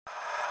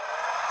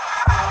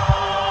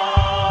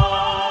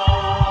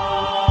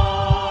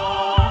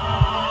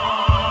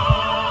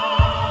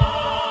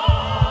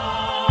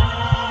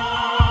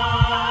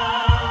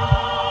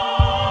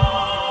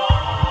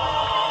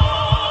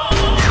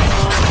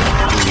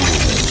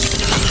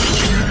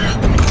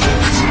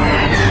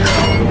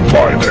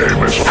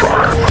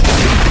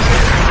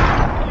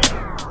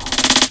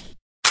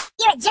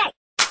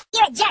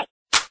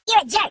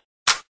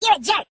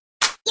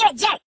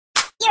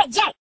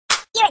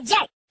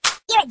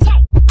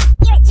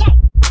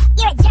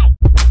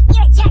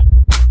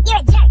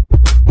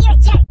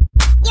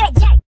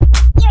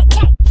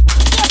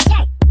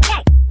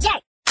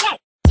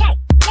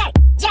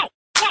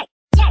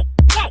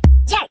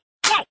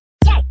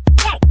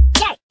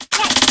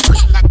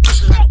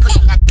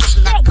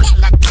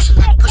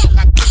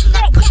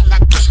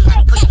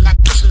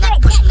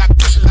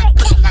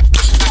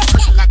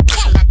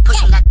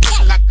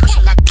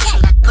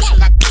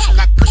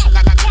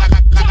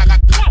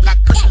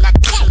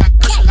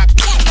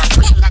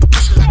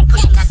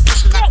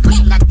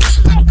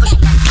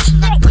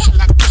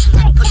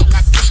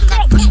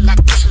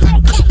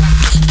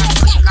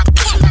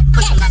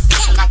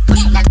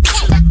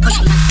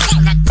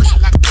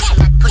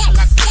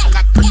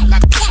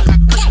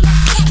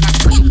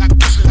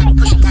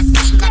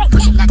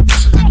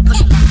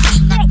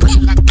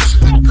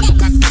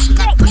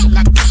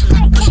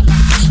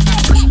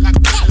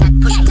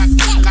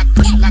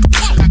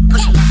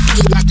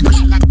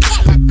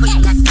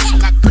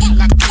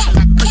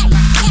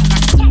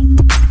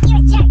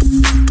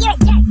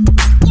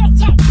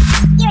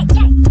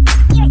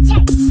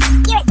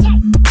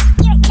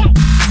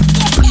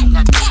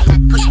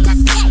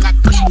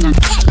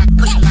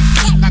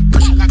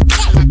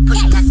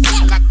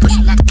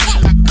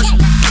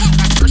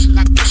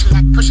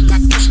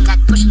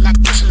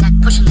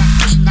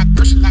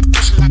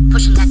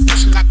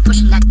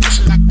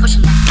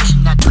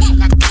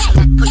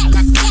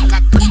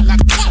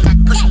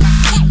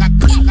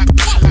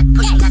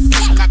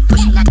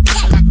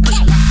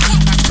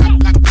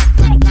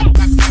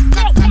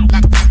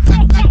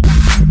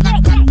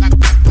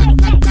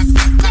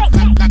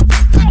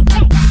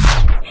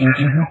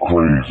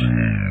Alright.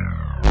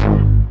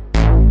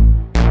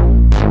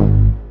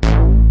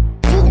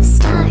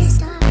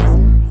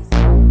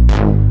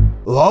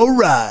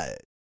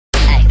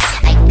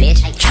 Hey, bitch,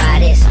 try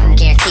this.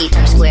 Guaranteed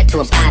turn a square to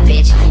a pie,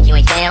 bitch. You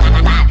ain't down,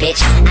 bye,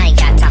 bitch. I ain't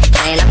got time for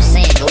playing, I'm just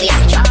saying, but we out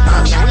to try to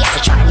function. We out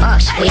to try to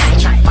function. We out to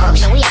try to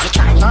function. We out to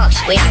try to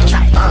function. We out to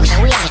try to function.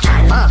 We out to try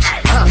to function.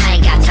 I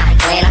ain't got time for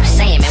playing, I'm just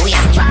saying, man, we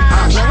out to try to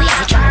function. We out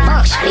to try to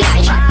function. We out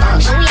to try to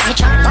function. We out to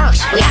try to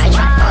function. We out to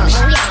try to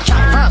function. We out to try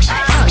to function.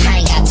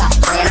 I ain't got time for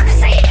playing, I'm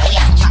just saying, man, we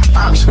out to try to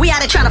function. We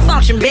out to try to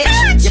function, bitch.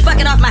 You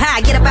fucking off my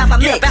high, get about my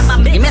mix.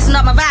 You messing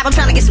up my vibe, I'm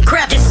trying to get some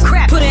crap.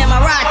 Put it in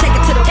my ride, take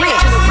it to the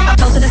ridge. I'm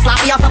toasting and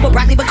sloppy, off up with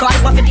broccoli, Bacardi,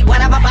 150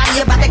 wet out my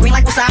body, about that green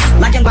like wasabi.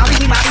 Like young Bobby,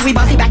 we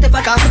bossy, back the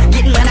fuck off.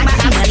 Getting money, my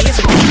money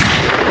is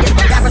it's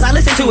the rappers I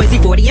listen to is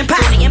E40 and Pop.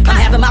 I'm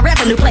having my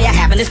revenue player,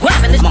 having this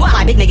guapping this more.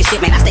 Fly big nigga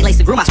shit, man, I stay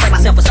lacy groom, I spray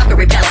myself a sucker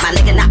repellent. My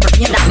nigga not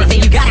perfume, not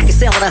anything you got, I can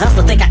sell with a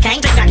hustler, think I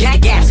can't. Use the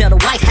gas, sell the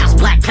White House,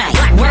 black paint.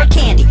 Word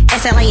candy,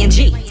 SLANG.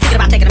 Thinking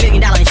about taking $1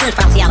 million insurance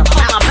policy out of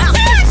my mouth.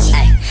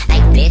 Hey,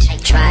 bitch,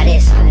 try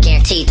this.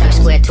 Guaranteed turn a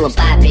square to a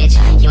pie, bitch.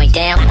 You ain't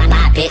down,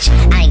 bye, bitch.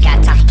 I ain't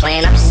got time for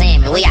playing, I'm just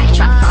saying, man, we out to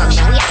try to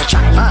function. We out to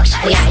try to function.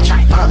 We out to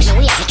try to function.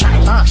 We out to try to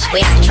function.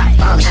 We out to try to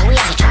function. We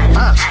out to try to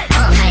function.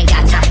 I ain't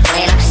got time for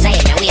playing, I'm just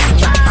saying, man, we out to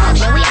try to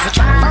function. We out to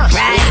try to function.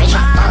 We out to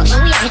try to function.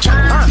 We out to try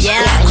to function.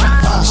 Yeah. We out to try to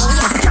function. We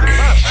out to try to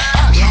function.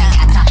 I ain't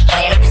got time for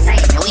playing, I'm just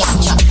saying, man, we out to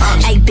try to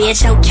function. Hey,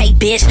 bitch, okay,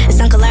 bitch. It's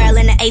Uncle Earl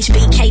in the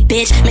HBK,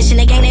 bitch. Mission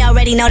the gang, they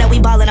already know that we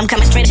ballin'. I'm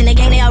coming straight in the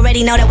gang, they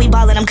already know that we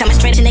ballin'. I'm coming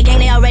straight in the gang,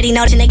 they already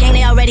know. In the gang,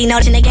 they already know.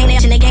 In the gang, they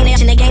already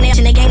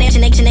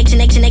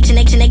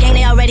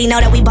know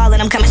that we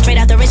ballin'. I'm coming straight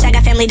out the rich. I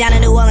got family down in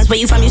New Orleans. Where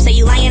you from? You say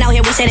you lying out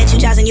here. We say that you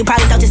jazzin'. You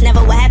probably thought this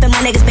never would happen.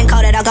 My niggas been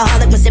called an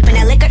alcoholic when sippin'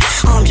 that liquor.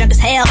 Oh, I'm drunk as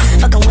hell.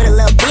 Fucking with a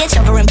little bitch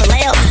over in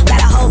Vallejo.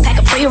 Got a whole pack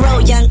of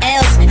pre-roll young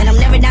L's. And I'm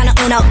never down to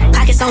Uno.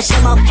 Pockets on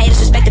Shimo. Haters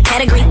respect the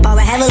pedigree.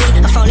 Ballin' heavily.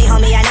 A phony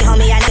homie. I need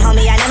homie. I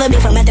never be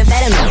for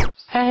methamphetamine.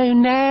 Oh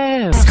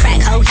no.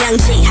 Crack hoe, young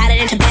G, hotter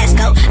than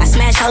Tabasco. I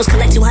smash hoes,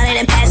 collect 200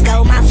 and pass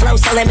go. My flow,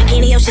 so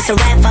Lamborghini, yo, shit's a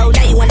rap foe.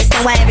 Now you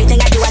understand why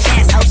everything I do, I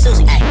gas ho,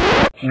 Susie.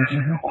 You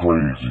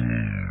crazy.